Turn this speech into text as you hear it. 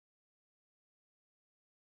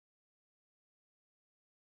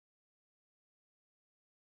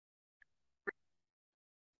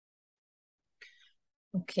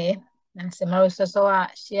Okay.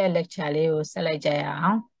 Share lecture လေးကိုဆက်လိုက်ကြရအော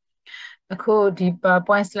င်အခုဒီ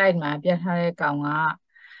PowerPoint slide မှာပြထားတဲ့ကောင်က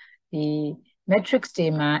ဒီ matrix တွေ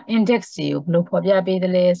မှာ index တွေကိုဘယ်လိုဖော်ပြပေးသ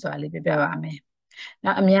လဲဆိုတာလေးပြပါမယ်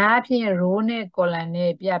နောက်အများအားဖြင့် row နဲ့ column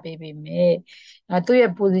နဲ့ပြပေးပေမဲ့သူ့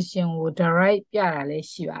ရဲ့ position ကို direct ပြတာလည်း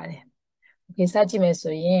ရှိပါတယ် Okay စကြည့်မယ်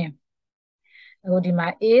ဆိုရင်အခုဒီမှာ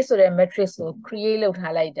A ဆိုတဲ့ matrix ကို create လုပ်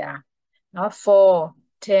ထားလိုက်တာနော် 4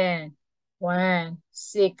 10 1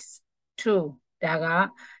 6 2ဒါက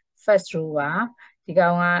first row ပါဒီကော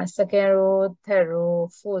င်က second row third row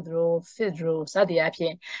fourth row fifth row စသည်အဖြ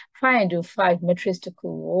စ် 5 into 5 matrix တစ်ခု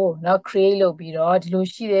ကိုနော် create လုပ်ပြီးတော့ဒီလို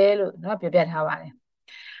ရှိတယ်လို့နော်ပြထားပါတယ်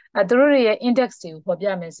သူတို့ရဲ့ index တွေကိုဖော်ပြ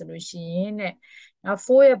မယ်ဆိုလို့ရှိရင်တဲ့နော်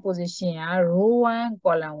4ရဲ့ position က row 1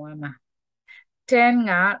 column 1မှာ10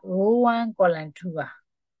က row 1 column 2ပါ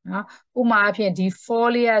နော်ဥပမာအဖြစ်ဒီ4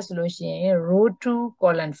လေးရဆိုလို့ရှိရင် row 2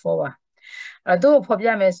 column 4ပါတို့ဖော်ပြ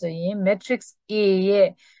မယ်ဆိုရင် matrix A ရဲ့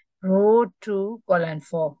row 2 column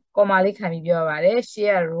 4 comma လေးခံပြီးပြောပါတယ်ရှေ့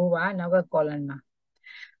က row ပါနောက်က column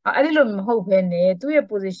ပါအဲ့ဒီလိုမဟုတ်ဘဲနဲ့သူ့ရဲ့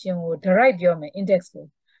position ကို direct ပြောမယ် index ကို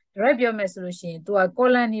direct ပြောမယ်ဆိုလို့ရှိရင်သူက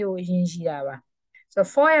column တွေကိုအရင်ရှိတာပါဆို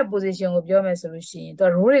4ရဲ့ position ကိုပြောမယ်ဆိုလို့ရှိရင်သူက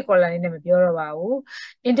row တွေ column တွေနဲ့မပြောတော့ပါဘူး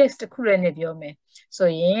index တစ်ခုလည်းနဲ့ပြောမယ်ဆို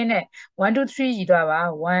ရင်တဲ့1 2 3ကြီးတော့ပါ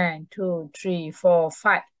1 2 3 4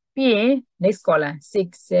 5ပြီးရင် next column 6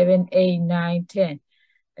 7 8 9 10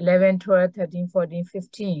 11 12 13 14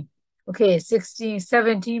 15 okay 16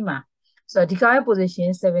 17မှာဆိုတော့ဒီကောင်ရဲ့ position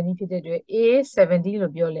 70ဖြစ်တဲ့အတွက် A 70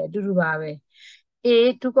လို့ပြောလဲအတူတူပါပဲ A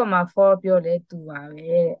 2.4 ပြောလဲတူပါပဲ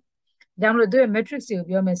တဲ့ဒါမှမဟုတ်သူရဲ့ matrix တွေကို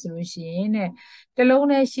ပြောမယ်ဆိုလို့ရှိရင်တဲ့တစ်လုံး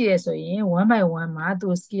နဲ့ရှိရဆိုရင်1 by 1မှာသူ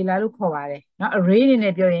scalar လို့ခေါ်ပါတယ်เนาะ array အနေ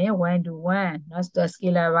နဲ့ပြောရင်1 to 1เนาะသူ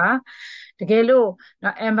scalar ပါတကယ်လို့เนา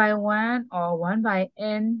ะ n by 1 or 1 by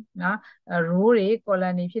n เนาะ row တွေ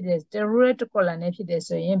column တွေဖြစ်တယ်တစ် row တစ် column နဲ့ဖြစ်တယ်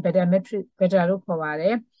ဆိုရင် beta matrix beta လို့ခေါ်ပါတ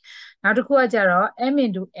ယ်နောက်တစ်ခုကကြတော့ m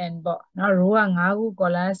into n ပေါ့เนาะ row က5ခု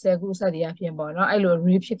column 10ခုစသည်အဖြစ်ပေါ့เนาะအဲ့လို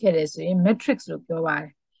array ဖြစ်ခဲ့တယ်ဆိုရင် matrix လို့ပြောပါတ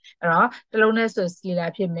ယ်အဲ့တော့တစ်လုံးနဲ့ဆို scalar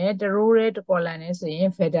ဖြစ်မယ်တစ် row နဲ့တစ် column နဲ့ဆိုရင်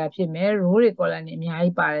vector ဖြစ်မယ် row တွေ column တွေအများ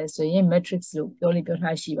ကြီးပါတယ်ဆိုရင် matrix လို့ပြော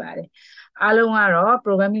ထားရှိပါတယ်အားလုံးကတော့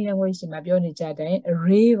programming language တွေမှာပြောနေကြတဲ့အတိုင်း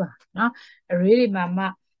array ပါเนาะ array တွေမှာမှ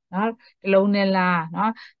နော်တစ်လုံးနဲ့လား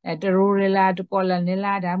နော်တစ် row တွေလားတစ် column နဲ့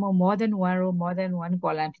လားဒါမှမဟုတ် more than one row more than one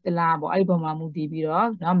column ဖြစ်သလားပေါ့အဲ့ဒီပုံမှာမူတည်ပြီးတော့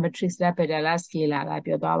နော် matrix လား vector လား scalar လား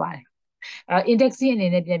ပြောသွားပါတယ်indexing အနေ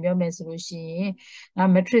နဲ့ပြန်ပြောမယ်ဆိုလို့ရှိရင်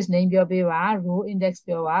နော် matrix name ပြောပေးပါ row index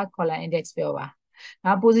ပြောပါ column index ပြောပါ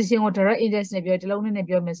နော် position ကို direct index နဲ့ပြောတစ်လုံးနဲ့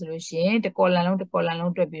ပြောမယ်ဆိုလို့ရှိရင်တစ် column လုံးတစ် column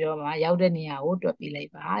လုံးတွက်ပြီးတော့မှရောက်တဲ့နေရာကိုတွက်ပြီးလို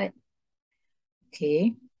က်ပါတဲ့ okay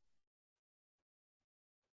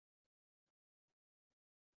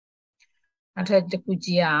နောက်ထပ်တစ်ခုကြ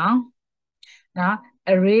ည့်အောင်နော်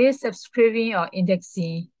array subscribing or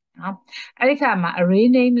indexing နော်အဲ့ဒီခါမှာ array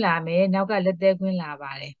name လာမယ်နောက်ကလက်သေးခွင်းလာ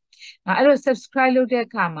ပါတယ်နော်အဲ့လို subscribe လုပ်တဲ့အ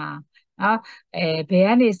ခါမှာနော်ဘယ်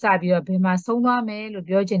ကနေစပြီးတော့ဘယ်မှာဆုံးသွားမယ်လို့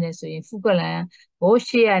ပြောချင်တယ်ဆိုရင် full column ကို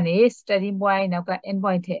ရှေ့ကနေ starting point နောက်က end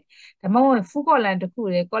point ထက်ဒါမှမဟုတ် full column တစ်ခု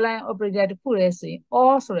လေ column operator တစ်ခုလေဆိုရင်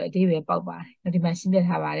all ဆိုတဲ့အဓိပ္ပာယ်ပေါက်ပါတယ်ဒီမှာရှင်းပြ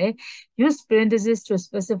ထားပါတယ် use parentheses to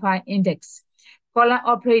specify index column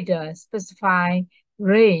operator specify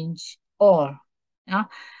range or နော်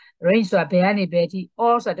range ဆိုတာဘယ်ကနေဘယ်အထိ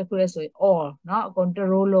all ဆိုတာတစ်ခုလဲဆိုရင် all နော်အကုန်တစ်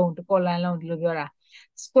row လုံးတစ် column လုံးဒီလိုပြောတာ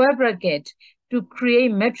square bracket to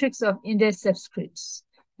create matrix of index subscripts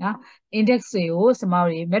နော် index တွေကိုစမောက်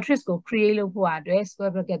တွေ matrix ကို create လုပ်ဖို့အတွက်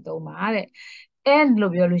square bracket သုံးပါတဲ့ end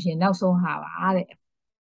လို့ပြောလို့ရှိရင်နောက်ဆုံးဟာပါတဲ့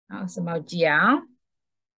နော်စမောက်ကြည့်အောင်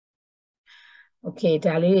okay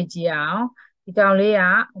ဒါလေးတွေကြည့်အောင်ဒီကောင်လေးက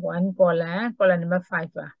1 column number 5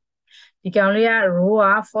ပါဒီကောင်လေးက row က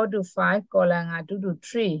4 to 5 column က2 to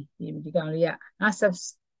 3ဒီကောင်လေးကနော်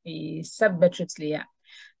sub matrix လေးက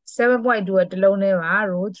 7.2 ကတစ်လုံးထဲမှာ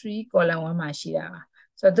row 3 column 1မှာရှိတာပါ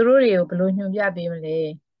ဆိုတော့သူတို့တွေကိုဘယ်လိုညွှန်ပြပေးမလဲ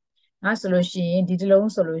နော်ဆိုလို့ရှိရင်ဒီတစ်လုံး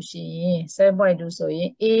ဆိုလို့ရှိရင် 7.2 ဆိုရင်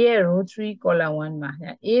A ရဲ့ row 3 column 1မှာ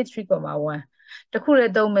A 3.1တခုလ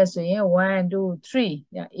ည်းသုံးမယ်ဆိုရင်1 2 3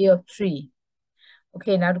 A of 3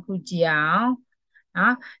 okay နောက်တစ်ခုကြည့်အောင်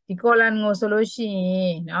နော်ဒီ column ကိုဆိုလို့ရှိရ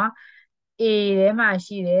င်နော် A ထဲမှာ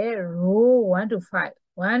ရှိတယ် row 1 to 5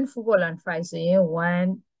 1 full column 5ဆိုရင်1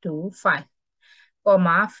 to 5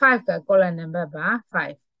 comma 5က column number ပါ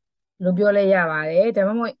5လို့ပြောလဲရပါတယ်ဒါ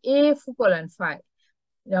မှမဟုတ် A full column 5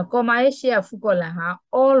နော် comma ရဲ့ရှေ့က full column ဟာ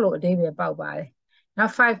all လို့အဓိပ္ပာယ်ပေါက်ပါတယ်နော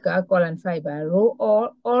က် 5က column 5ပါ row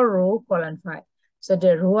all row column 5ဆို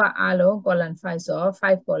တဲ့ row ကအားလုံး column 5ဆိုတော့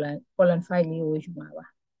5 column 5လေးကိုယူမှာပါ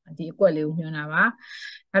ဒီအကွက်လေးကိုညွှန်းတာပါ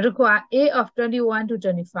နောက်တစ်ခုက A of 21 to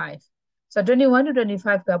 25 so 21 to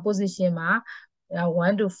 25က position မှာ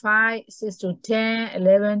 1 to 5, 6 to 10,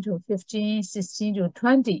 11 to 15, 16 to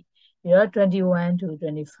 20, 21 to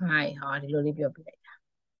 25 ဟာဒီလိုလေးပြောပြလိုက်တာ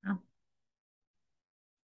နော်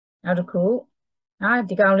နောက်တစ်ခု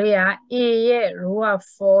ဒီကောင်လေးက A ရဲ့ row က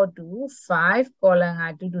4 to 5 column က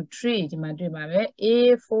2 to 3ဒီမှာတွေ့ပါမယ် A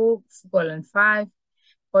 4 column 5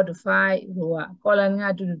 4 to 5 row က column က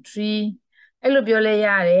2 to 3အဲ့လိုပြောလဲရ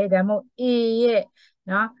တယ်ဒါမှမဟုတ် A ရဲ့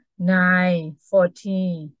နော်9 14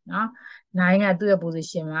နော်9ကသူ့ရဲ့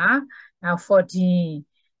position မှာနောက်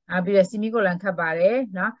14ပြီးတော့ semicolon ခတ်ပါတယ်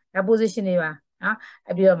နော်ဒါ position တွေပါနော်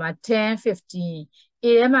ပြီးတော့မှ10 15 A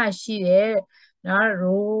ထဲမှာရှိတဲ့နော်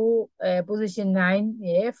row position 9ရ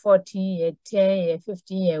ယ်14ရယ်10ရယ်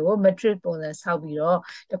15ရယ်ကို matrix ပုံစံဆောက်ပြီးတော့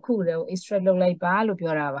တစ်ခုတည်းကို extract လုပ်လိုက်ပါလို့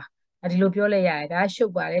ပြောတာပါဒီလိုပြောလိုက်ရတယ်ဒါရှု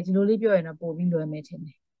ပ်ပါတယ်ဒီလိုလေးပြောရင်တော့ပို့ပြီးလွယ်မယ်ထင်တ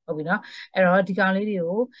ယ်ဟုတ်ပြီနော်အဲ့တော့ဒီကောင်လေးတွေ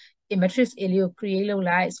ကို matrix A လေးကို create လုပ်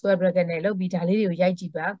လိုက် square bracket နဲ့လုပ်ပြီးဒါလေးတွေကိုရိုက်ကြ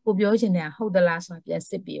ည့်ပါကိုပြောချင်တဲ့ဟုတ်သလားဆိုတာပြန်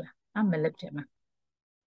စစ်ပေးပါနော် Matlab ထဲမှာ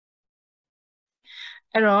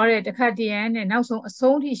အဲ့တော့တဲ့တစ်ခါတည်းနဲ့နောက်ဆုံးအ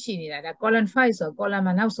ဆုံးထိရှိနေတာဒါ column 5ဆိုတော့ column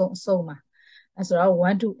မှာနောက်ဆုံးအဆုံးမှာအဲ့ဆိုတော့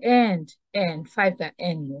1 to end 5က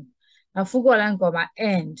end လို့နောက် full column ကောမှာ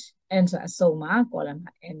end ဆိုတာအဆုံးမှာ column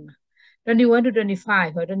မှာ end မှာ21 to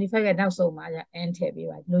 25ဟော25ကနောက်ဆုံးမှာ end ထည့်ပေး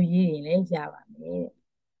ပါဒီလိုရေးရင်လည်းရပါမယ်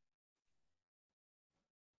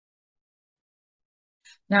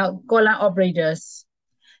နောက် column operators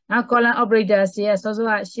နောက် column operators တွေကစောစော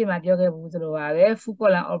ကရှေ့မှာပြောခဲ့ဘူးသလိုပါပဲ full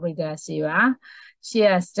column operators တွေပါရှေ့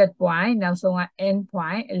က start point နောက်ဆုံးက end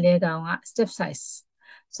point အလဲကောင်က step size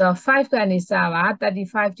ဆိုတော့5ကနေစပါ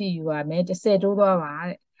35တိယူပါမယ်10တိုးသွားပါ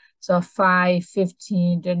တဲ့ဆိုတော့5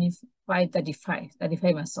 15 25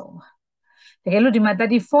 35မှာဆုံးပါတကယ်လို့ဒီမှာ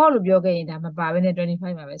34လို့ပြောခဲ့ရင်ဒါမပါဘဲနဲ့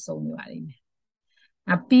25မှာပဲဆုံးနေပါလိမ့်မယ်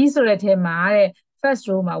P ဆိုတဲ့ထဲမှာတဲ့ first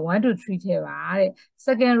row မှာ1 to 3ထဲပါတဲ့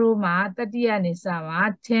second row မှာ30ကနေစပါ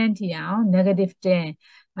10ထိအောင်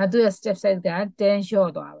 -10သူရဲ့ step size က10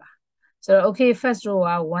လျှော့သွားပါဆိုတော့ okay first row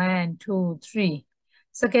က1 2 3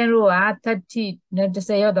 second row က30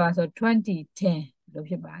 10လျော့သွားဆို20 10လို့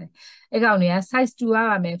ဖြစ်ပါတယ်အဲ့ကောင်တွေက size 2ရ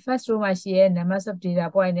ပါမယ် first row မှာရှိရဲ့ numbers of data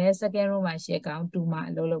point နဲ့ second row မှာရှိရဲ့ကောင်2မှာ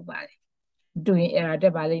အလုပ်လုပ်ပါတယ်တူရင် error တ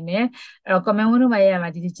က်ပါလိမ့်မယ်အဲ့တော့ comment window မှာရမှာ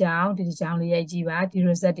ဒီကြောင်လေးရိုက်ကြည့်ပါဒီ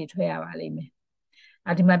result တွေထွက်ရပါလိမ့်မယ်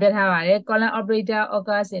ဒီမှာပြထားပါတယ် column operator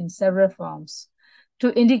occurs in several forms to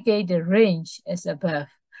indicate the range as above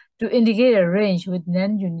to indicate a range with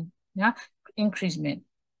non-unit increment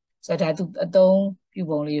ဆိုတော့ဒါသူအသုံးပြု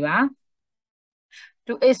ပုံလေးပါ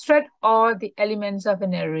to extract all the elements of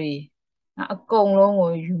an array အကုန်လုံး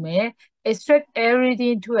ကိုယူမယ် extract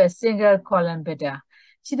everything to a single column better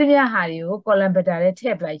ရှိသမျှဟာတွေကို column better နဲ့ထ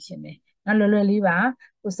ည့်ပလိုက်ခြင်းပဲနော်လွယ်လွယ်လေးပါ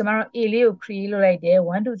ကိုစမတို့ A လေးကို create လုပ်လိုက်တယ်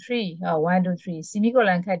1 to 3 1 to 3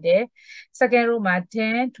 semicolon ခတ်တယ် second row မှာ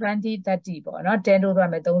10 20 30ပေါ့နော်10တိုးသွား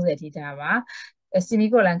မယ်30ထိထားပါ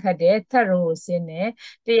semicolon ခတ်တယ် third row ကိုဆင်းတယ်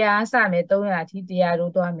100စမယ်300အထိ100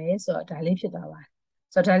တိုးသွားမယ်ဆိုတော့ဒါလေးဖြစ်သွားပါတယ်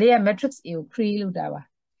ဆိုတော့ဒါလေးက matrix A ကို create လုပ်တာပါ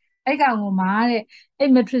အဲ့ကောင်ကမှာတဲ့အဲ့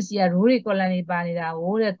matrix ကြီးက row တွေ column တွေပါနေတာ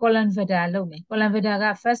ကိုတဲ့ column vector လုပ်မယ် column vector က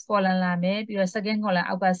first column လာမယ်ပြီးတော့ second column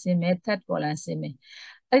အောက်ကဆင်းမယ် third column ဆင်းမယ်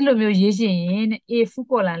အဲ့လိုမျိုးရေးချင်ရင် A full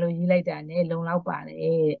column လို့ရေးလိုက်တာ ਨੇ လုံလောက်ပါတယ်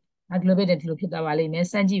တဲ့ဒီလိုပဲဒီလိုဖြစ်သွားပါလိမ့်မယ်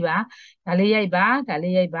စမ်းကြည့်ပါဒါလေးရိုက်ပါ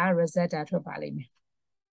result တာထွက်ပါလိမ့်မယ်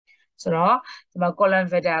ဆိုတော့ဒီမှာ column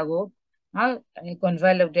vector ကို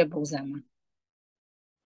convert လုပ်တဲ့ပုံစံမှာ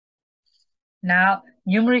now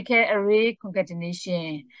numerical array concatenation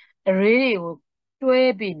array တွေကိုတွဲ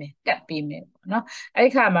ပေးမယ်ကပ်ပေးမယ်ပေါ့နော်အဲ့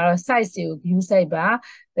ဒီခါမှာတော့ size တွေကို view size ပါ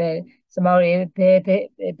စမောတွေ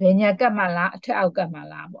ဘယ်ညာကပ်မှလားအထက်အောက်ကပ်မှ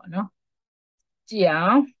လားပေါ့နော်ကြည့်အော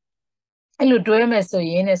င်အဲ့လိုတွဲမယ်ဆို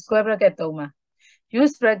ရင် square bracket သုံးပါ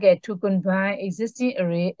use bracket to combine existing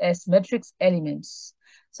array as matrix elements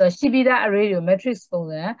ဆိုတော့ရှိပြီးသား array တွေကို matrix ပုံ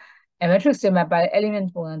စံmatrix ထဲမှာပါတဲ့ element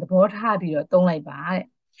ပုံစံသဘောထားပြီးတော့သုံးလိုက်ပါတဲ့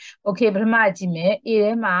okay ပထမကြည့်မယ် A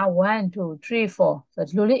ထဲမှာ1 2 3 4ဆိုတော့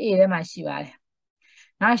ဒီလိုလေး A ထဲမှာရှိပါတယ်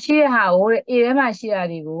နောက်ရှိတဲ့ဟာကိုတဲ့ A ထဲမှာရှိတာ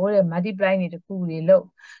တွေကိုတဲ့ multiply တွေတခုတွေလုပ်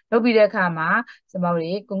ပြီးတဲ့အခါမှာစမော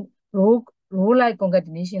တွေ row like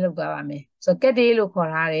concatenation လုပ်သွားပါမယ်ဆိုတော့ cat တွေလို့ခေါ်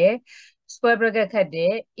ထားတယ် square bracket ခတ်တ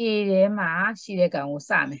ယ် A ထဲမှာရှိတဲ့ကောင်ကို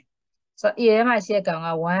စမယ်ဆိုတော့ A ထဲမှာရှိတဲ့ကောင်က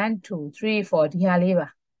1 2 3 4ဒီဟာလေးပါ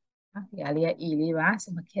နော်ဒီဟာလေးက A လေးပါစ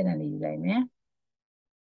မခဲတန်လေးယူလိုက်မယ်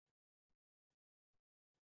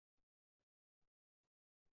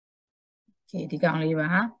ဒီကောင်လေးပါ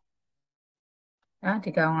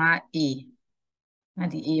ဒီကောင်က A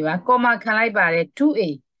ဒီ A ပါ comma ခံလိုက်ပါတယ် 2A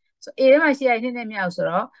ဆို A ထဲမှာရှိရတဲ့နှစ်နဲ့မြောက်ဆို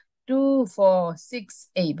တော့2 4 6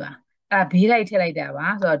 8ပါဘေးလိုက်ထည့်လိုက်တာပါ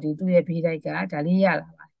ဆိုတော့ဒီသူ့ရဲ့ဘေးလိုက်ကဒါလေးရလာ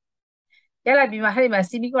ပါရလာပြီးမှအဲ့ဒီမှာ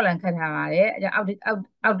semicolon ခတ်ထားပါတယ်အဲကြောင့်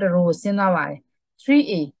အောက် row ကိုဆင်းသွားပါတယ်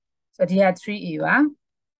 3A So here 3A ပါ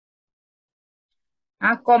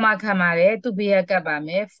comma ခံပါတယ်သူဘေးကကပ်ပါမ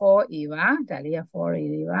ယ် 4A ပါဒါလေးက 4A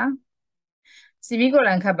လေးပါ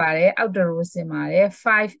semicolon ခတ်ပါတယ်အောက်တရိုးဆင်ပါတယ်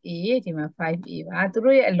 5A ဒီမှာ 5A ပါသူ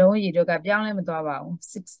တို့ရဲ့အလုံးရေတို့ကပြောင်းလဲမသွားပါဘူး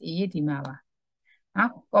 6A ဒီမှာပါ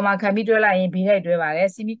comma ခံပြီးတွဲလိုက်ရင် B လိုက်တွဲပါတယ်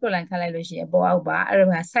semicolon ခတ်လိုက်လို့ရှိရင်အပေါ်အောက်ပါအဲ့ဒါ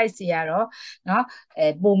က size တွေကတော့နော်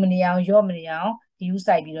ပုံမနေအောင်ရော့မနေအောင် view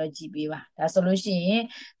စိုက်ပြီးတော့ကြည့်ပေးပါဒါဆိုလို့ရှိရင်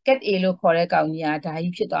cat A လို့ခေါ်တဲ့ကောင်ကြီးကဒါ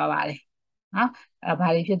ကြီးဖြစ်သွားပါတယ်နော်အဲ့ဘာ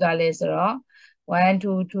တွေဖြစ်သွားလဲဆိုတော့1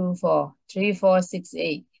 2 2 4 3 4 6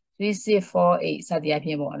 8 3 6 4 8စသည်အဖြ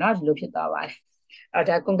စ်ပေါ့နော်ဒီလိုဖြစ်သွားပါတယ်အဲ့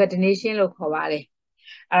ဒါ concatenation လို့ခေါ်ပါတယ်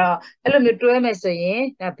အဲ့လိုမျိုးတွဲမယ်ဆိုရင်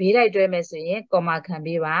ဒါဘေးလိုက်တွဲမယ်ဆိုရင် comma ခံ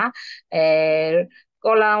ပေးပါ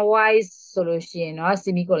column wise ဆိုလို့ရှိရင်เนาะ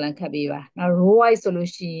semicolon ခတ်ပေးပါเนาะ row wise ဆို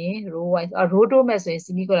လို့ရှိရင် row wise row တိုးမယ်ဆိုရင်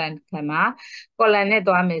semicolon ခတ်မှာ column နဲ့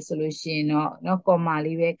သွားမယ်ဆိုလို့ရှိရင်เนาะ comma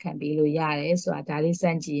လေးပဲခတ်ပေးလို့ရတယ်ဆိုတာဒါလေးစ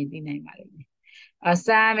မ်းကြည့်ရင်သိနိုင်ပါလိမ့်မယ်စ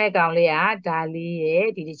မ်းမဲ့ကောင်လေးကဒါလေးရဲ့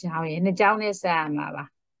ဒီတစ်ချောင်းရဲ့နှစ်ချောင်းနဲ့စမ်းရမှာပါ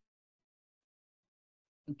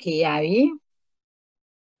okay ရပြီ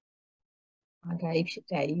ဒါကြီးဖြစ်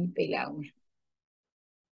ဒါကြီးပိတ်လိုက်အောင်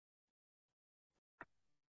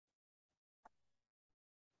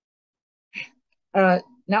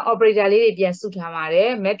နောက် operator လေးတွေပြန်စုထားပါတယ်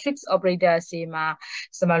matrix operator စီမှာ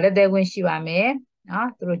စမလက်သေးခွင့်ရှိပါမယ်နော်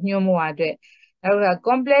သူတို့ညွှန်းမှုအတွက်နောက်က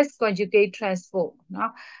complex conjugate transpose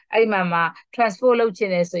နော်အဲ့ဒီမှာ transpose လုပ်ချင်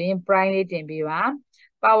တယ်ဆိုရင် prime လေးတင်ပေးပါ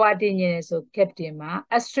power တင်ချင်တယ်ဆို cap တင်ပါ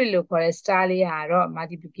asterisk လို့ခေါ်တဲ့ star လေးကတော့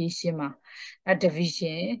multiplication မှာ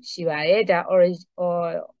division ရှိပါတယ်ဒါ orange or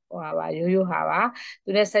ပါရိုးရိုးဟာပါသူ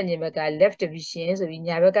နဲ့ဆက်ညင်ဘက်က left division ဆိုပြီး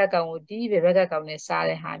ညာဘက်ကကောင်ကိုဒီဘက်ကကောင်နဲ့စား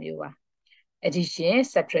တဲ့ဟာမျိုးပါ addition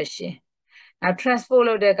subtraction နောက် transpose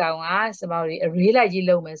လုပ်တဲ့ကောင်ကစမောက်တွေ array လိုက်ကြီး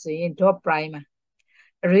လုပ်မယ်ဆိုရင် dot prime ပါ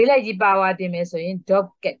array လိုက်ကြီး power တင်မယ်ဆိုရင် dot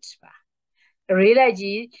get ပါ array လိုက်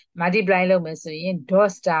ကြီး multiply လုပ်မယ်ဆိုရင် dot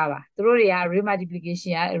star ပါသူတို့တွေက array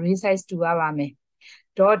multiplication က array size 2ပါမယ်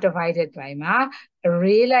dot divided by မှာ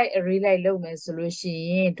array လိုက်လုပ်မယ်ဆိုလို့ရှိ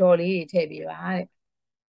ရင် dot လေးတွေထည့်ပေးပါတဲ့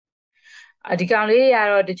ဒီကောင်လေးက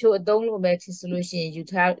တော့တချို့အသုံးလို့ပဲဖြစ်ဆိုလို့ရှိရင်ယူ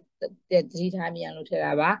ထားသတိထားမိအောင်လုပ်ထည့်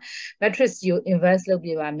တာပါ matrix ကို inverse လုပ်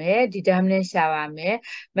ပြပါမယ် determinant ရှာပါမယ်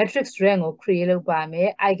matrix rank ကို create လုပ်ပါမယ်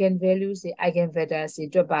eigen values တွေ eigen vectors တွေ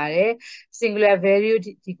တွက်ပါတယ် singular value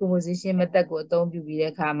decomposition method ကိုအသုံးပြုပြီး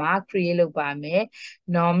တဲ့အခါမှာ create လုပ်ပါမယ်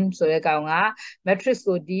norm ဆိုတဲ့ကောင်က matrix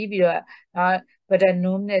ကိုတီးပြီးတော့vector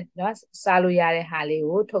norm နဲ့စားလို့ရတဲ့ဟာလေး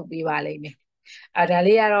ကိုထုတ်ပေးပါလိမ့်မယ်ဒါ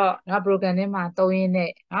လေးကတော့เนาะ program ထဲမှာသုံးရင်းနဲ့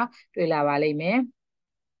เนาะတွေ့လာပါလိမ့်မယ်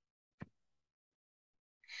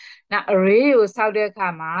နောက် array ကိုစောက်တဲ့အခါ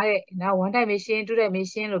မှာတဲ့နော် one dimension two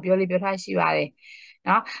dimension လို့ပြောထားရှိပါတယ်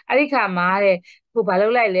နော်အဲ့ဒီခါမှာတဲ့ခုဘာလု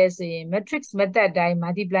ပ်လိုက်လဲဆိုရင် matrix method တိုင်း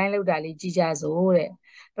multiply လုပ်တာလေးကြည့်ကြစို့တဲ့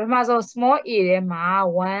ပထမဆုံး small a ထဲမှာ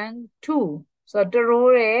1 2ဆိုတော့တ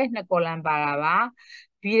ရိုးတဲ့နှစ် column ပါတာပါ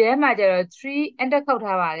b ထဲမှာကျတော့3 enter ခောက်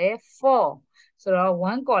ထားပါတယ်4ဆိုတော့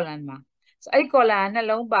1 column မှာဆိုအဲ့ column နှ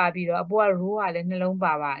လုံးပါပြီးတော့အပေါ်က row ကလည်းနှလုံး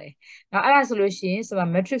ပါပါတယ်။နောက်အဲ့ဒါဆိုလို့ရှိရင်ဆို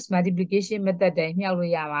တော့ matrix multiplication method တိုင်းမြှောက်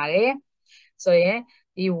လို့ရပါတယ်။ဆိုရင်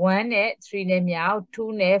ဒီ1နဲ့3နဲ့မြောက်2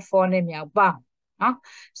နဲ့4နဲ့မြောက်ပေါင်းနော်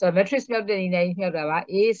။ဆိုတော့ matrix မြှောက်တဲ့နည်းနဲ့မြှောက်တာပါ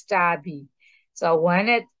A star B ဆိုတော့1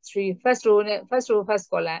နဲ့3 first row နဲ့ first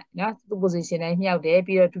column နော်သူ position တိုင်းမြှောက်တယ်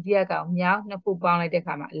ပြီးတော့ဒုတိယကောင်မြောက်နှစ်ခုပေါင်းလိုက်တဲ့အ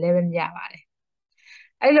ခါမှာ11ရပါတယ်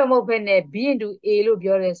အဲ့လိုမဟုတ်ဘဲနဲ့ b into a လို့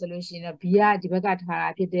ပြောတယ်ဆိုလို့ရှိရင်တော့ b ကဒီဘက်ကထားတာ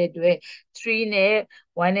ဖြစ်တဲ့အတွက်3နဲ့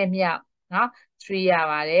1နဲ့မြောက်နော်3ရ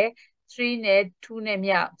ပါတယ်3နဲ့2နဲ့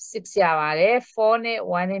မြောက်6ရပါတယ်4နဲ့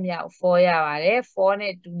1နဲ့မြောက်4ရပါတယ်4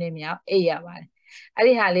နဲ့2နဲ့မြောက်8ရပါတယ်အဲ့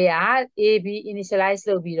ဒီဟာလေးက a b initialize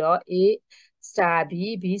လုပ်ပြီးတော့ a star b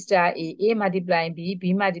b star a a multiply b b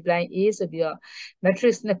multiply a ဆိုပြီးတော့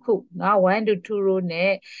matrix နှစ်ခုနော်1 into 2 row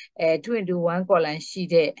နဲ့2 into 1 column ရှိ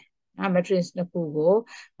တဲ့matrix နှစ်ခုကို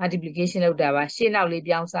multiplication လုပ်တာပါရှေ့နောက်လေး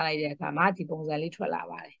ပြောင်းစားလိုက်တဲ့အခါမှာဒီပုံစံလေးထွက်လာ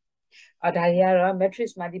ပါတယ်ဒါတွေကတော့ matrix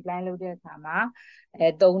multiply လုပ်တဲ့အခါမှာ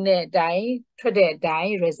သုံးတဲ့အတိုင်းထွက်တဲ့အတို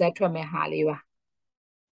င်း result ထွက်မဲ့ဟာလေးပါ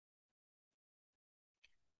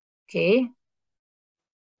okay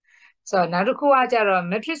ဆိုတော့နောက်တစ်ခုကကြတော့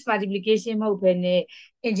matrix multiplication မဟုတ်ဘဲနဲ့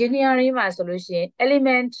engineering မှာဆိုလို့ရှိရင်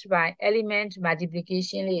element by element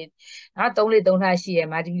multiplication လေးနော်သုံးထားရှိရယ်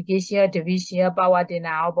multiplication ရော division ရော power တင်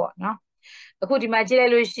တာရောပေါ့နော်အခုဒီမှာကြည့်လို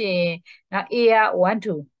က်လို့ရှိရင်နော် A က1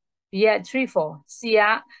 2 B က3 4 C က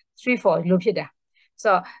3 4လို့ဖြစ်တာ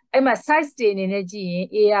ဆိုတော့အဲ့မှာ size တွေအနေနဲ့ကြည့်ရင်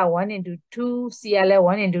A က1 into 2 C ကလည်း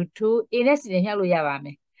1 into 2 A နဲ့ C နဲ့ညှောက်လို့ရပါမ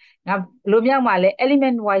ယ်နောက်ဘယ်လိုမြောက်မှာလဲ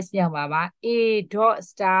element wise မြောက်ပါပါ A dot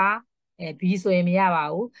star B ဆိုရင်မရပါ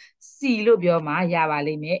ဘူး C လို့ပြောမှရပါ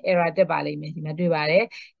လိမ့်မယ် error တက်ပါလိမ့်မယ်ဒီမှာတွေ့ပါတယ်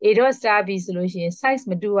A dot star B ဆိုလို့ရှိရင် size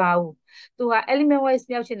မတူပါဘူးသူက element wise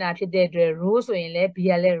မြောက်ချင်တာဖြစ်တဲ့အတွက် row ဆိုရင်လည်း B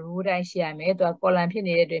ကလည်း row တိုင်းရှိရမယ်သူက column ဖြစ်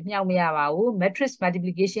နေတဲ့အတွက်မြောက်မရပါဘူး matrix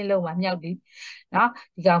multiplication လုပ်မှမြောက်ဒီနော်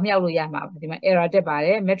ဒီကောင်မြောက်လို့ရမှာပါဒီမှာ error တက်ပါတ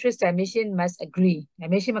ယ် matrix dimension must agree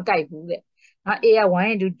dimension မကိုက်ဘူးတဲ့နော် A က 1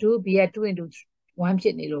 into 2 B က 2 into 1ဖြ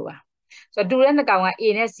စ်နေလို့ပါဆိုတော့တူတဲ့နှစ်ကောင်က A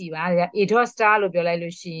နဲ့ C ပါ A dot star လို့ပြောလိုက်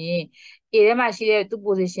လို့ရှိရင် A ထဲမှာရှိတဲ့သူ့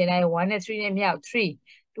position တိုင်း1နဲ့3နဲ့မြောက်3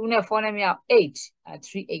 2နဲ့4နဲ့မြောက်8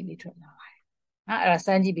 3 8လေးထွက်လာပါတယ်နော်အဲ့ဒါစ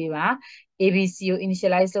မ်းကြည့်ပေးပါ ABC ကို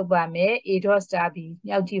initialize လုပ်ပါမယ် A dot star B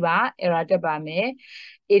မြောက်ကြည့်ပါ error တက်ပါမယ်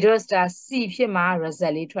A dot star C ဖြစ်မှာ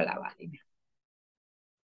result လေးထွက်လာပါလိမ့်မယ်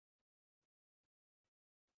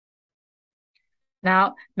now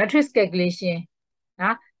matrix calculation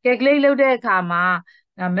နော် calculate လုပ်တဲ့အခါမှာ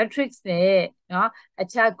matrix နဲ့နော်အ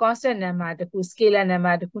ခြား constant number တခု scalar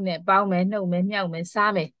number တခုနဲ့ပေါင်းမယ်နှုတ်မယ်မြှောက်မယ်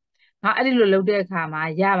စားမယ်နော်အဲ့ဒီလိုလုပ်တဲ့အခါမှာ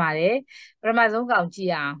ရပါတယ်ပထမဆုံးကောင်ကြ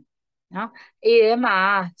ည့်အောင်နော် A ထဲမှာ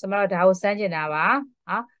ကျမတို့ဒါကိုစမ်းကျင်တာပါ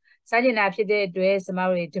နော်စမ်းကျင်တာဖြစ်တဲ့အတွက်ကျမ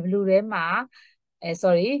တို့ W ထဲမှာ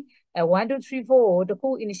sorry 1 2 3 4ကိုတခု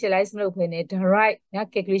initialize မလုပ်ဘဲနဲ့ direct နော်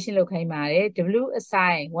calculation လုပ်ခိုင်းပါတယ် W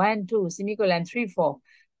assign 1 2 semicolon 3 4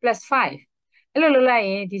 plus 5အဲ့လိုလုပ်လိုက်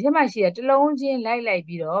ရင်ဒီထဲမှာရှိတဲ့တစ်လုံးချင်းလိုက်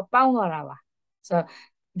ပြီးတော့ပေါင်းသွားတာပါဆိုတော့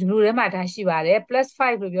ဒီလိုထဲမှာဒါရှိပါတယ် plus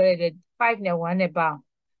 5လို့ပြောလိုက်တဲ့5နဲ့1နဲ့ပေါင်း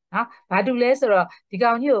နော်ဘာတူလဲဆိုတော့ဒီ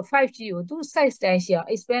ကောင်ကြီးကို5ကြီးကိုသူ့ size တိုင်းရှိအောင်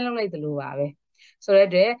expand လုပ်လိုက်သလိုပါပဲဆိုတော့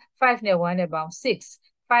အတွက်5နဲ့1နဲ့ပေါင်း6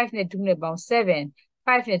 5နဲ့2နဲ့ပေါင်း7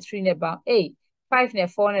 5နဲ့3နဲ့ပေါင်း8 5နဲ့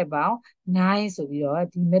4နဲ့ပေါင်း9ဆိုပြီးတော့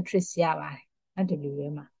ဒီ matrix ရပါတယ်နော် W ထဲ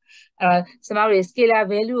မှာကျမတို့ scalar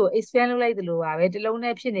value ကို expand လုပ်လိုက်သလိုပါပဲတစ်လုံး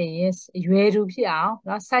နဲ့ဖြစ်နေရင်ရွယ်တူဖြစ်အောင်เ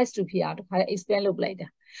นาะ size တူဖြစ်အောင်တခါလေး expand လုပ်လိုက်တာ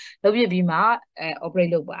လုပ်ပြပြီးမှ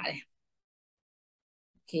operate လုပ်ပါတယ်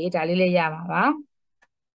okay ဒါလေးလည်းရပါပါ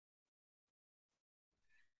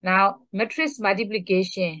now matrix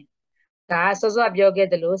multiplication ဒါစောစောပြောခဲ့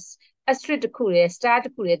သလို asterisk တစ်ခုတည်း star တ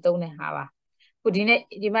စ်ခုတည်းသုံးတဲ့ဟာပါခုဒီ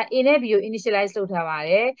မှာ A နဲ့ B ကို initialize လုပ်ထားပါ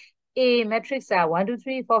တယ် A matrix က1 2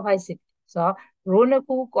 3 4 5 6ဆိုတော့ row 2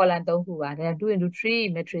ခု column 3ခုပါဒါ2 into 3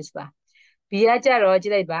 matrix ပါ B ကကြတော့ကြ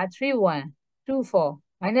ည့်လိုက်ပါ3 1 2 4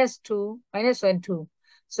 minus 2 minus 1 2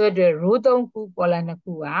ဆိုတော့ row 3ခု column 2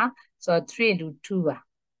ခုပါဆိုတော့3 into 2ပါ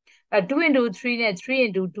2 into 3နဲ့3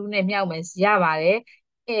 into 2နဲ့မြောက်မယ်ရပါတယ်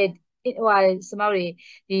ဟိုဟာစမောက်တွေ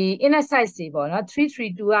ဒီ inner size တွေပေါ့နော်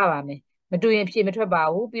332ရပါမယ်မတူရင်ဖြေမထွက်ပါ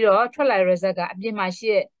ဘူးပြီးတော့ထွက်လာတဲ့ result ကအပြင်မှာရှိ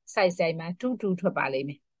တဲ့ size တိုင်းမှာ22ထွက်ပါလိမ့်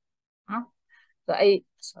မယ်နော်ဆိုတော့အဲ့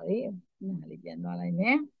sorry နားလေးပြန်သွားလိုက်မ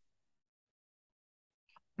ယ်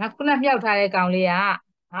နောက်ခုနမြောက်ထားတဲ့ကောင်လေးက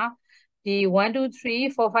နော်ဒီ1 2 3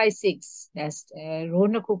 4 5 6 that's row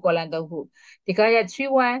နှစ်ခု column 3ခုဒီကရ3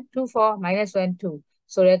 1 2 4 minus 1 2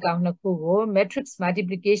ဆိုတဲ့ကောင်နှစ်ခုကို matrix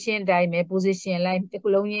multiplication အတိုင်းပဲ position လိုက်တစ်ခု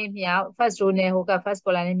လုံးချင်းမြောက် first row နဲ့ဟိုက first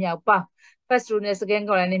column နဲ့မြောက်ပေါင်း first row နဲ့ second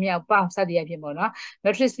column နဲ့မြောက်ပေါင်းစသည်အဖြစ်ပေါ့နော်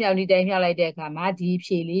matrix မြောက်ဒီတိုင်းမြောက်လိုက်တဲ့အခါမှာဒီ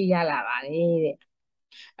ဖြေလေးရလာပါတယ်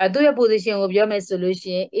တဲ့သူ့ရဲ့ position ကိုပြောမယ်ဆိုလို့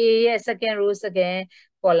ရှိရင် A ရဲ့ second row second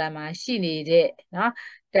column မှာရှိနေတဲ့နော်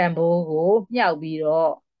တန်ဖိုးကိုမြောက်ပြီး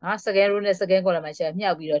တော့နော် second row နဲ့ second column မှာရှိ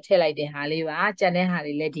မြောက်ပြီးတော့ထည့်လိုက်တဲ့ဟာလေးပါကျန်တဲ့ဟာ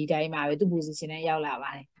တွေလည်းဒီတိုင်းပါပဲသူ့ position နဲ့ရောက်လာ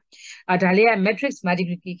ပါတယ်ဒါလေးက matrix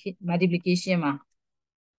multiplication မှာ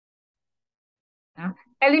နော်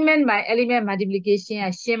element by element multiplication က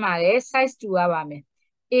ရှင်းပါတယ် size 2ရပါမယ်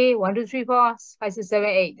A 1 2 3 4 5 6 7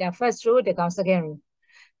 8ဒါ first row ဒီကောင် second row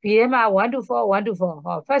B ထဲမှာ1 2 4 1 2 4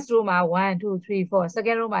ဟော first row မှာ1 2 3 4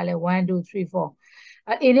 second row မှာလည်း1 2 3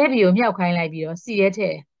 4A နဲ့ B ကိုမြောက်ခိုင်းလိုက်ပြီးတော့ C ရဲထ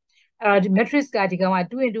ည့်ဒီ matrix ကဒီကောင်က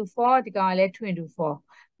2 into 4ဒီကောင်ကလည်း2 into 4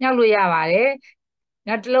မြောက်လို့ရပါတယ်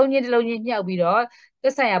နောက်တစ်လုံးချင်းမြောက်ပြီးတော့သ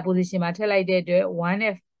က်ဆိုင်ရာ position မှာထည့်လိုက်တဲ့အတွက်1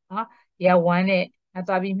နဲ့နော်ဒီက1နဲ့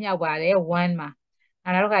သွားပြီးမြောက်ပါတယ်1မှာ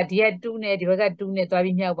နောက်တော့ဒီက2နဲ့ဒီဘက်က2နဲ့သွား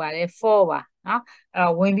ပြီးမြောက်ပါတယ်4ပါနော်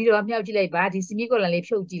ဝင်ပြီးတော့မြောက်ကြည့်လိုက်ပါဒီ semicolon လေး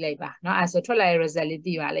ဖြုတ်ကြည့်လိုက်ပါနော်အဲဆိုထွက်လာတဲ့ result လေး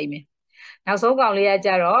သိပါလိမ့်မယ်နောက်ဆုံးကောင်လေးကကြ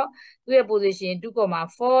တော့သူ့ရဲ့ position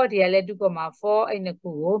 2.4ဒီကလည်း2.4အဲ့နှစ်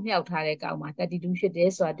ခုကိုမြောက်ထားတဲ့ကောင်မှာ32ဖြစ်တယ်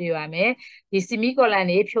ဆိုတာတွေ့ရမယ်ဒီ semicolon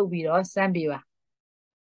လေးဖြုတ်ပြီးတော့စမ်းပေးပါ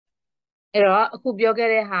အဲ့တော့အခုပြောခဲ့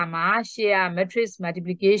တဲ့ဟာမှာ share matrix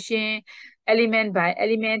multiplication element by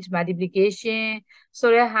element multiplication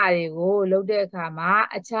ဆိုတဲ့ဟာတွေကိုလုပ်တဲ့အခါမှာ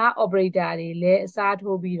အခြား operator တွေလည်းအစား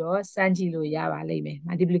ထိုးပြီးတော့စမ်းကြည့်လို့ရပါလိမ့်မယ်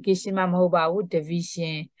multiplication မှမဟုတ်ပါဘူး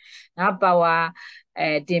division နော် power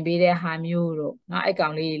တင်ပေးတဲ့ဟာမျိုးတို့နော်အဲ့ကော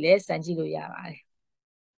င်လေးတွေလည်းစမ်းကြည့်လို့ရပါတယ်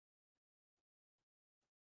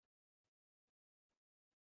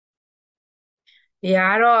ဒီက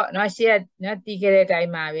တော့เนาะရှေ့ကเนาะတီးခဲ့တဲ့အတို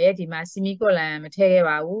င်းပါပဲဒီမှာ semicolon မထည့်ခဲ့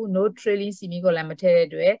ပါဘူး no trailing semicolon မထည့်တဲ့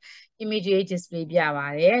အတွက် immediate display ပြပါ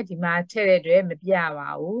တယ်ဒီမှာထည့်တဲ့အတွက်မပြပါ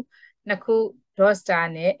ဘူးနှစ်ခု dot star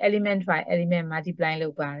နဲ့ element by element multiply လု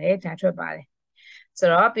ပ်ပါတယ်ဒါထွက်ပါတယ်ဆို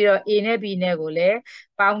တော့ပြီးတော့ A နဲ့ B နဲ့ကိုလည်း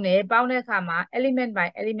ပေါင်းတဲ့အခါမှာ element by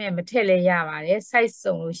element မထည့်လဲရပါတယ် size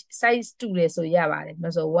စုံလို့ size တူတယ်ဆိုရပါတယ်မ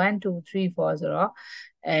ဆို1 2 3 4ဆိုတော့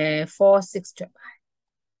4 6ထွက်ပါတယ်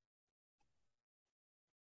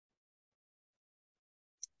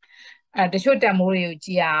တချို့တန်မိုးတွေကိုကြ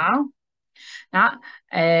ည့်အောင်နော်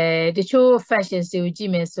တချို့ functions တွေကိုကြ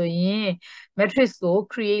ည့်မယ်ဆိုရင် matrix ကို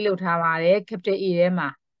create လုပ်ထားပါတယ် capital A ထဲမှာ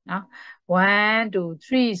နော်1 2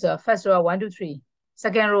 3ဆိုတော့ first row 1 2 3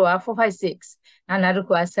 second row 4 5 6နောက်တစ်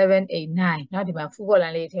ခုက7 8 9เนาะဒီမှာ full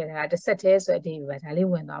column လေးထည့်ထားတာတစ်ဆက်တည်းဆိုအဓိပ္ပာယ်ဒါလေး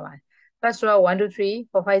ဝင်သွားပါတယ် first row 1 2 3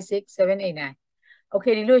 4 5 6 7 8 9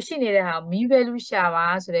 okay ဒီလိုရှိနေတဲ့ဟာ mean value ရှာပါ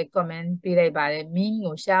ဆိုတဲ့ comment ပေးလိုက်ပါတယ် mean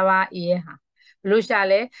ကိုရှာပါ A ရဲ့ဟာဘယ်လိုရှာ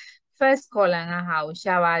လဲ first column ကဟာကို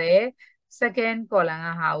ရှာပါတယ် second column က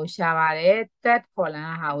ဟာကိုရှာပါတယ် third column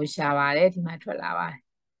ကဟာကိုရှာပါတယ်ဒီမှာထွက်လာပါတယ်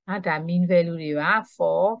နော်ဒါ mean value တွေပါ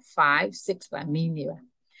4 5 6ပါ mean တွေပါ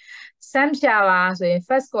sum ရှာပါဆိုရင်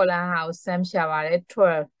first column ဟာကို sum ရှာပါတယ်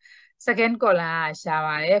12 second column ကရှာ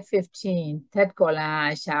ပါတယ်15 third column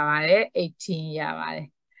ကရှာပါတယ်18ရပါတ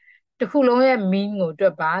ယ်တစ်ခုလုံးရဲ့ mean ကိုတွ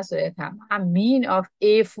က်ပါဆိုတဲ့အခါမှာ mean of A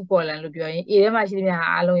full column လို့ပြောရင် A ထဲမှာရှိတဲ့ဟာ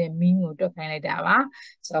အားလုံးရဲ့ mean ကိုတွက်ခိုင်းလိုက်တာပါ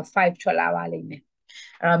ဆိုတော့5ထွက်လာပါလိမ့်မယ်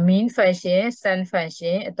အဲ့တော့ mean function sum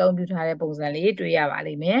function အသုံးပြုထားတဲ့ပုံစံလေးတွေ့ရပါ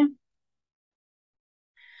လိမ့်မယ်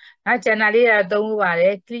ကျန်တာလေးကသုံးလို့ပါတ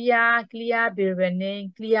ယ် clear variable name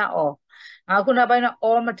clear all ခုနောက်ပိုင်းတော့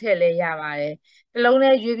all မထည့်လဲရပါတယ်တစ်လုံး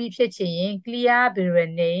နဲ့ရွေးပြီးဖြစ်ချင်ရင် clear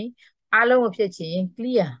variable name အားလုံးကိုဖြစ်ချင်ရင်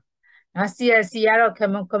clear CLC ကတော့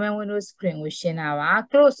command window screen ကိုရှင်းတာပါ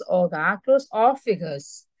close all က close all figures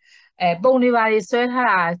ပုံတွေပါတွေဆွဲထား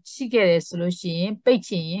တာရှိခဲ့တယ်ဆိုလို့ရှိရင်ပိတ်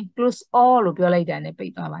ချင်ရင် close all လို့ပြောလိုက်တာနဲ့ပိ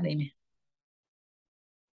တ်သွားပါလိမ့်မယ်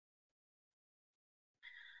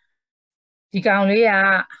ဒီကောင်လေးက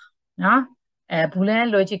နော်boolean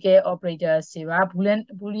logical operators တွေပါ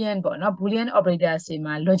boolean ပေါ့နော် boolean operators တွေ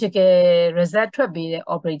မှာ logical result ထွက်ပေးတဲ့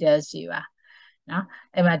operators တွေပါနော်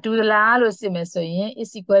အဲ့မှာတူသလားလို့စစ်မယ်ဆိုရင်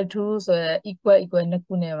is equal to ဆိုရယ် equal နှစ်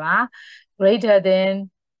ခုနဲ့ပါ greater than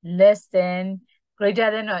less than greater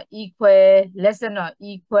than or equal less than or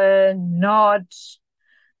equal not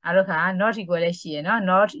အဲ့တော့ခါ not equal လည်းရှိရယ်နော်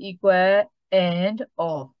not equal and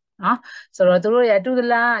or နော်ဆိုတော့တို့ရတူသ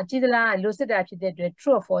လားကြည့်သလားလို့စစ်တာဖြစ်တဲ့အတွက်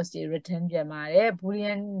true or false တွေ return ပြန်ပါတယ်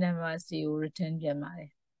boolean numbers တွေကို return ပြန်ပါတယ်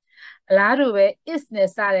အလားတူပဲ is နဲ့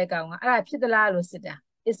စတဲ့ကောင်ကအဲ့ဒါဖြစ်သလားလို့စစ်တာ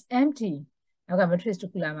is empty နောက်က matrix တ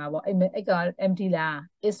စ်ခုလာမှာပေါ့အဲ့ကောင် empty လား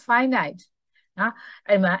is finite နော်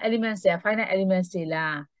အဲ့မှာ elements တွေက finite elements တွေ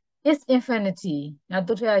လား is infinity နော်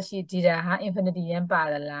တို့ထရရှိ data ဟာ infinity ရန်ပါ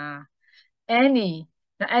လား any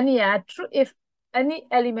နော် any က true if any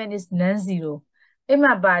element is non-zero အဲ့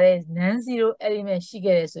မှာပါတဲ့ non-zero element ရှိ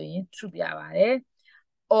ခဲ့တယ်ဆိုရင် true ပြပါတယ်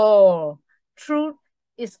or true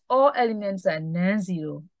is all elements are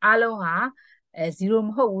non-zero အားလုံးဟာ0မ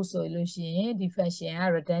ဟုတ်ဘူးဆိုလို့ရှိရင်ဒီ function က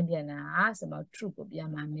return ပြန်တာဆိုတော့ true ကိုပြန်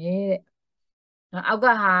ပါမယ်တဲ့အောက်က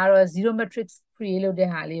ဟာကတော့ zero matrix create လုပ်တဲ့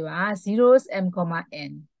ဟာလေးပါ zeros m,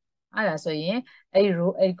 n အဲ့ဒါဆိုရင်အဲ့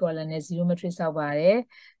row အဲ့ column နဲ့ zero matrix ဆောက်ပါတယ်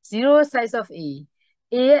zero size of a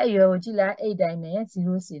ရဲ့အရွယ်ကိုကြည့်လိုက်အဲ့တိုင်းပဲ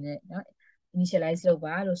0စီနဲ့เนาะ initialize လုပ်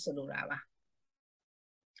ပါလို့ဆိုလိုတာပါ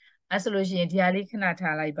အဲ့ဆိုလို့ရှိရင်ဒီဟာလေးခဏ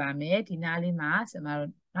ထားလိုက်ပါမယ်ဒီနားလေးမှာကျွန်တော်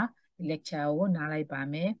တို့เนาะဒီ lecture ကိုနားလိုက်ပါ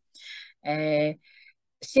မယ်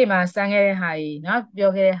ရှေ့မှာစမ်းခဲ့တဲ့ဟာကြီးเนาะ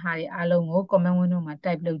ပြောခဲ့တဲ့ဟာကြီးအားလုံးကို comment window မှာ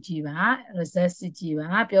type လုပ်ကြည့်ပါ result စစ်ကြည့်ပါ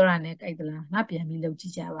ပြောတာနဲ့ကြိုက်သလားเนาะပြန်ပြီးလုပ်ကြ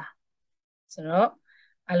ည့်ကြပါဆိုတော့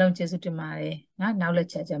အားလုံးကျေးဇူးတင်ပါတယ်เนาะနောက်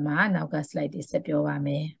lecture ကျမှနောက်က slide တွေဆက်ပြောပါမ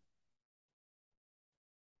ယ်